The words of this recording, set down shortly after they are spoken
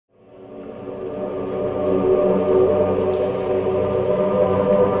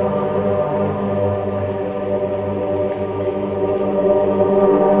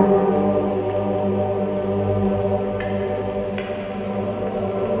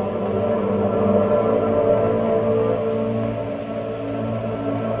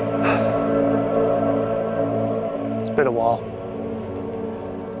been a while.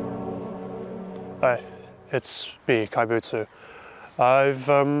 Hi, it's me, Kaibutsu. I've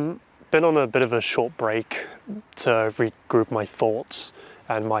been on a bit of a short break to regroup my thoughts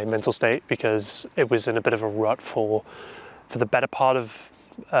and my mental state because it was in a bit of a rut for the better part of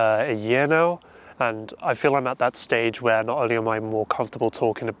a year now, and I feel I'm at that stage where not only am I more comfortable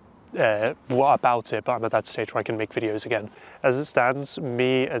talking about it, but I'm at that stage where I can make videos again. As it stands,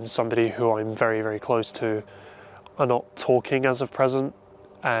 me and somebody who I'm very, very close to are not talking as of present,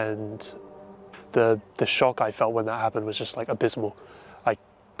 and the shock I felt when that happened was just like abysmal. Like,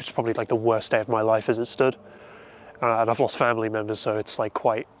 it's probably like the worst day of my life as it stood. And I've lost family members, so it's like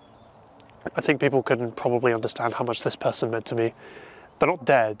quite, I think people can probably understand how much this person meant to me. They're not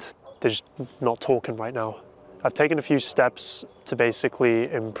dead, they're just not talking right now. I've taken a few steps to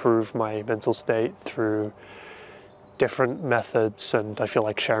basically improve my mental state through different methods, and I feel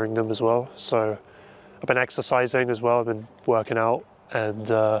like sharing them as well. So I've been exercising as well, I've been working out,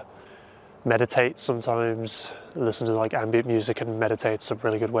 and meditate sometimes, listen to like ambient music and meditate. It's a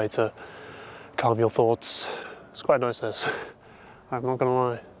really good way to calm your thoughts. It's quite nice, this. I'm not gonna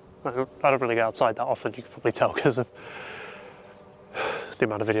lie. I don't really get outside that often, you can probably tell because of the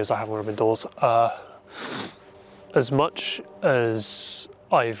amount of videos I have when I'm indoors. As much as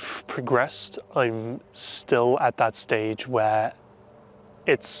I've progressed, I'm still at that stage where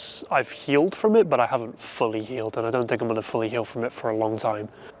I've healed from it, but I haven't fully healed, and I don't think I'm gonna fully heal from it for a long time.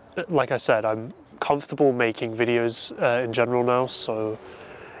 Like I said, I'm comfortable making videos in general now, so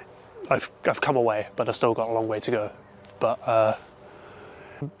I've come away, but I've still got a long way to go. But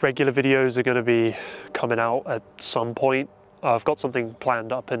regular videos are gonna be coming out at some point. I've got something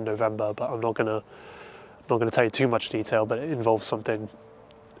planned up in November, but I'm not gonna tell you too much detail, but it involves something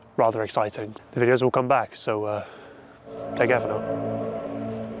rather exciting. The videos will come back, so take care for now.